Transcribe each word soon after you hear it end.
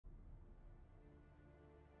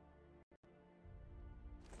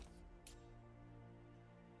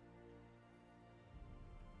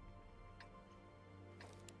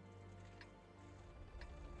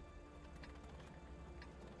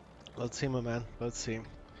Let's see, my man. Let's see.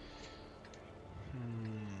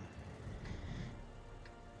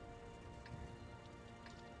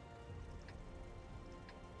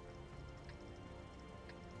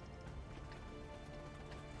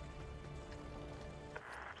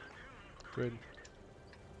 Good.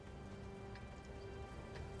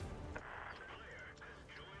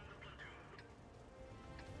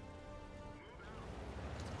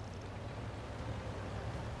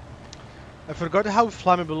 I forgot how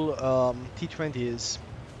flammable T20 is.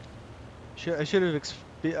 I should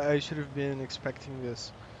have been expecting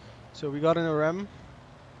this. So we got an RM.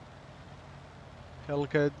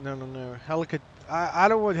 Hellcat, no. Hellcat, I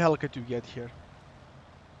don't want Hellcat to get here.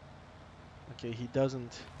 Okay, he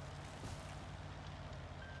doesn't.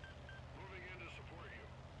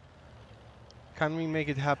 Can we make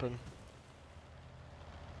it happen?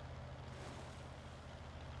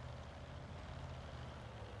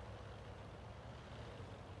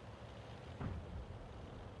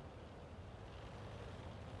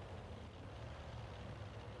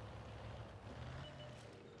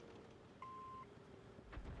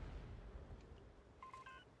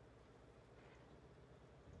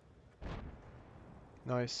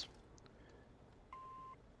 Nice.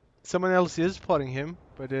 Someone else is spotting him,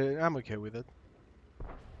 but I'm okay with it.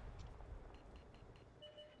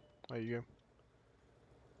 There you go.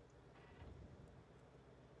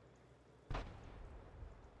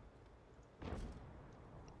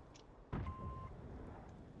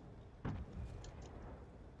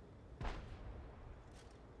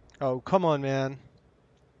 Oh, come on, man.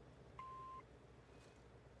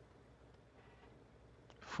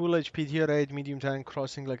 Full HP tier 8 medium tank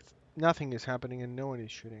crossing like nothing is happening and no one is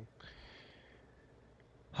shooting.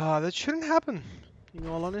 Ah, that shouldn't happen, in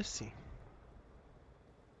all honesty.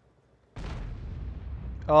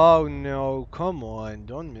 Oh no, come on,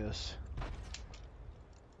 don't miss.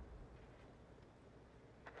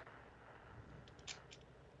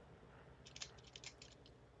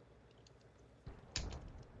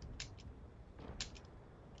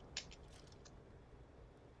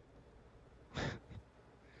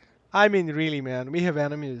 I mean, really, man, we have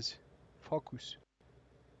enemies. Focus.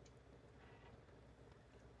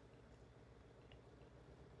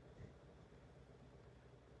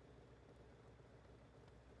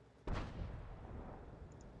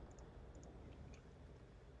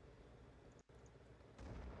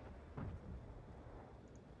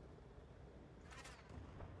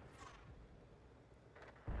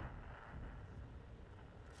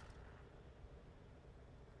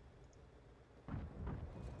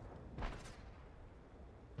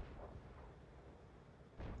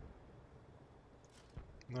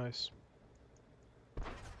 Nice.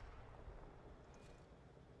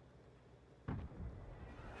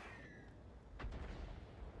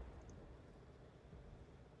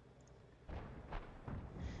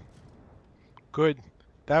 Good.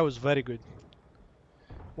 That was very good.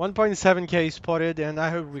 1.7k spotted, and I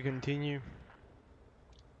hope we continue.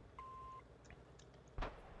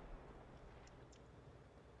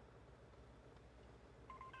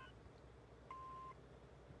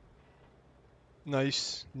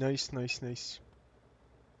 Nice.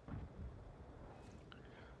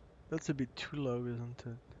 That's a bit too low, isn't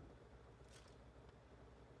it?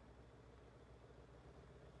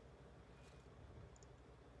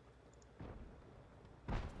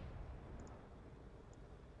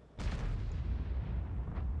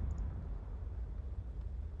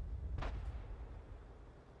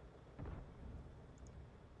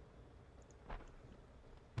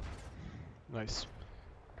 Nice.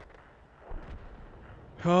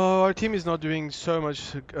 Oh, our team is not doing so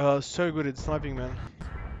good at sniping, man.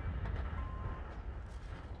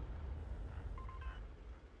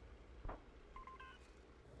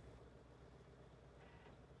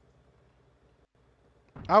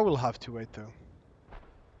 I will have to wait though.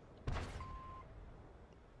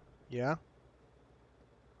 Yeah?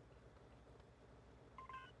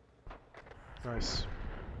 Nice.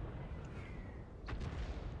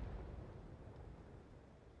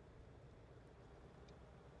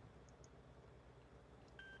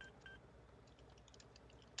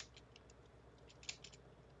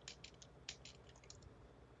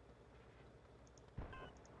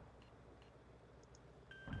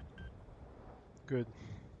 Good.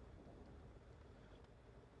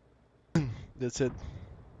 That's it.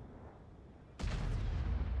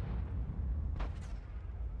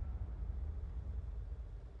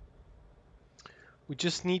 We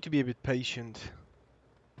just need to be a bit patient.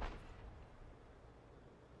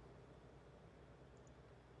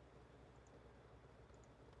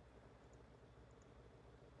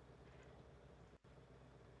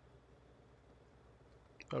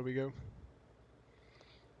 There we go.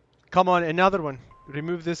 Come on, another one.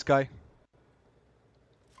 Remove this guy.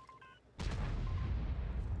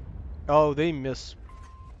 Oh, they miss.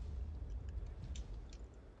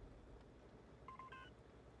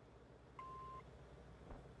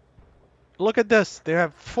 Look at this. They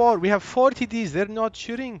have 4. We have 4 TDs. They're not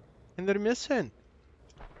shooting. And they're missing.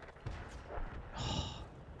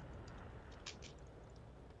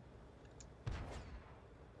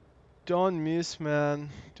 Don't miss, man.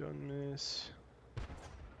 Don't miss.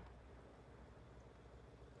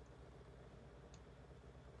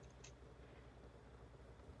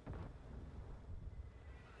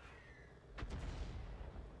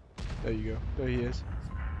 There you go. There he is.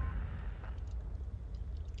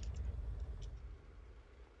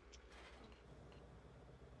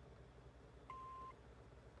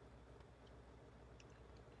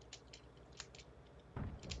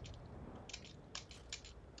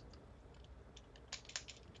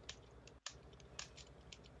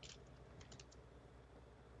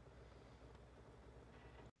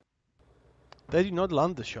 They do not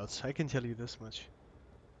land the shots. I can tell you this much.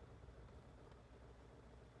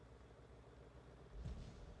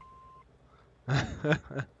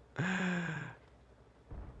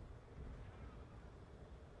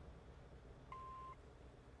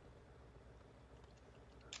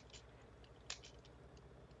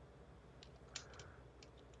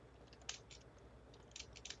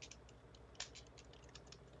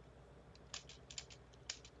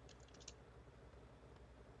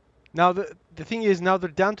 Now the thing is, now they're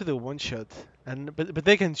down to the one shot, and but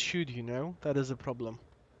they can shoot, you know. That is a problem.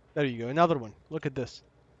 There you go, another one. Look at this.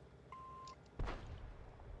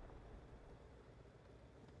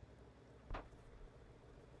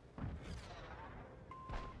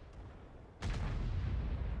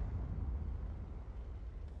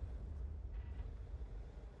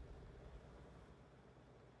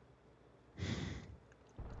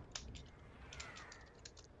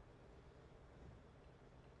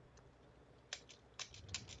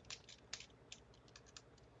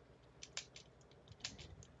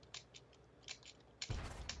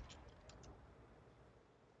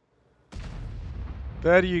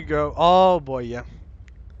 There you go. Oh boy, yeah.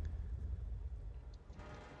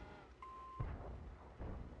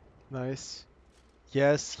 Nice.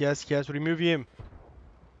 Yes, yes, yes. Remove him.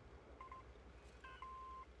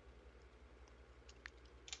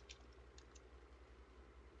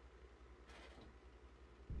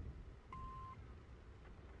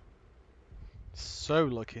 So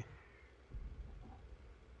lucky.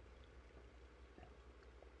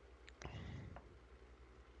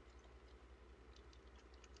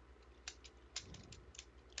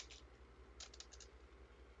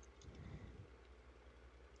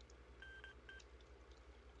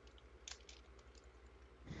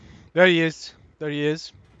 There he is. There he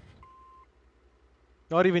is.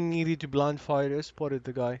 Not even needed to blind fire. Spotted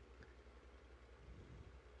the guy.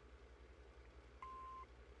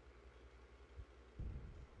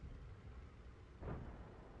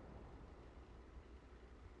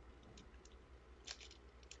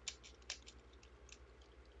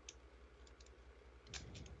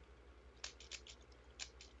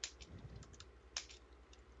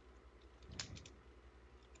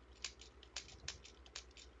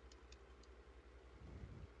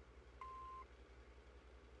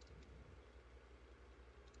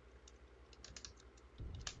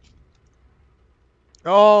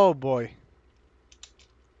 Oh boy.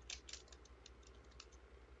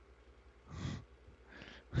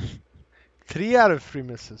 Three out of 3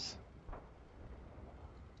 misses.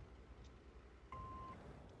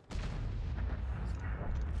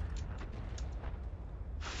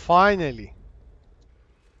 Finally.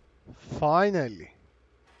 Finally.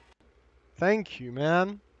 Thank you,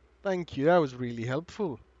 man. Thank you. That was really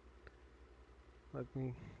helpful. Let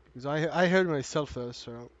me, because I heard myself there,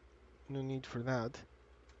 so no need for that.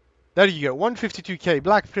 There you go. 152k.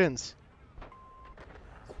 Black Prince.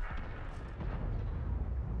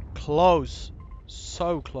 Close.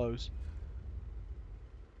 So close.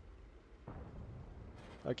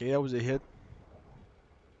 Okay, that was a hit.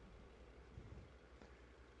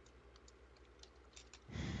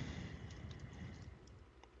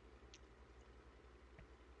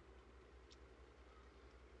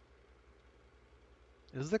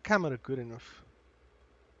 Is the camera good enough?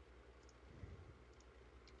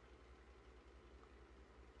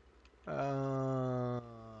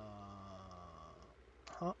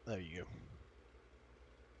 There you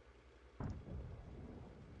go.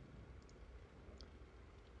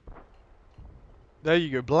 There you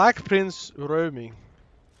go. Black Prince roaming.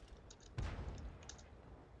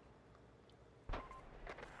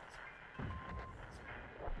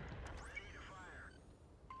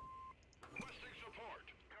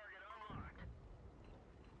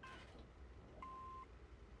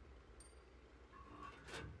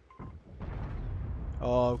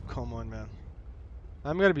 Oh, come on, man.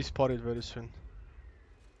 I'm gonna be spotted very soon.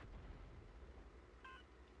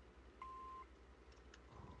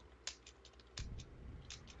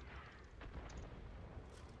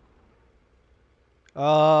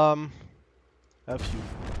 Um, F you.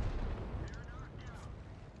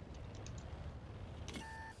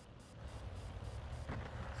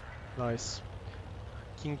 Nice.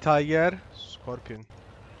 King Tiger, Scorpion.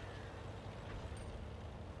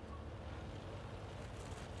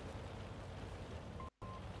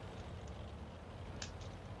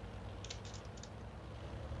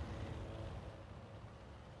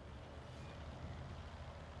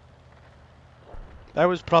 That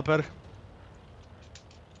was proper.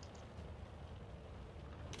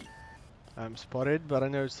 I'm spotted, but I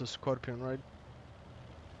know it's the Scorpion, right?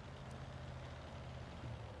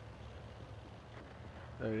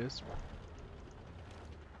 There it is.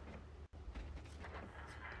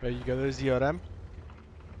 There you go, there's the RM.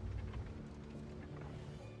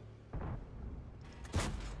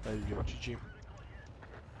 There you go, GG.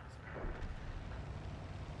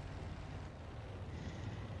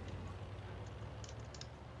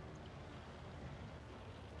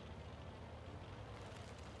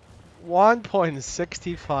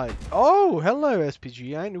 $1.65. Oh, hello,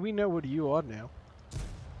 SPG. We know what you are now.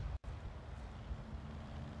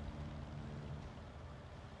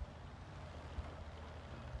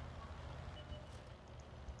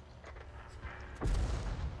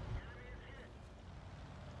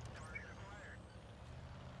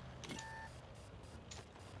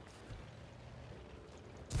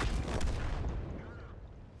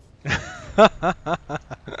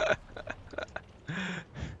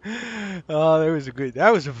 Oh, that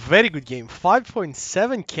was a very good game.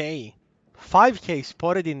 5.7k. 5k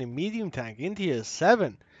spotted in the medium tank in tier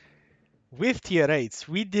 7 with tier 8s.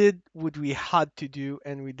 We did what we had to do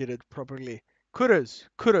and we did it properly. Kudos.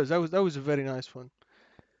 Kudos. That was a very nice one.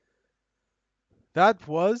 That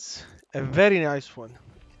was a very nice one.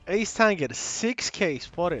 Ace Tanker 6k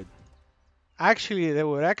spotted. Actually, there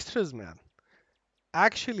were extras, man.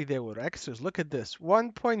 Actually, there were extras. Look at this.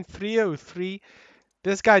 1.303.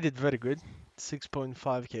 This guy did very good.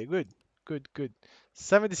 6.5k. Good. Good, good.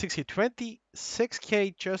 76k 20,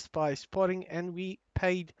 6k just by spotting, and we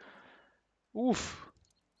paid. Oof.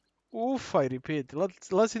 Oof, I repeat.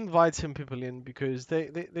 Let's invite some people in because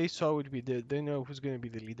they saw what we did. They know who's gonna be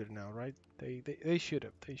the leader now, right? They should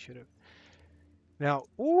have. They should have. Now,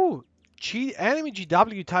 ooh, enemy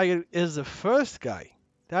GW Tiger is the first guy.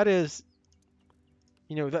 That is,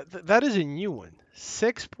 that is a new one.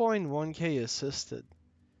 6.1k assisted.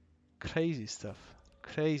 Crazy stuff.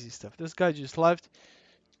 Crazy stuff. This guy just left.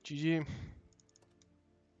 GG.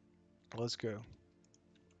 Let's go.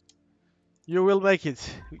 You will make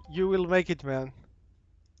it. You will make it, man.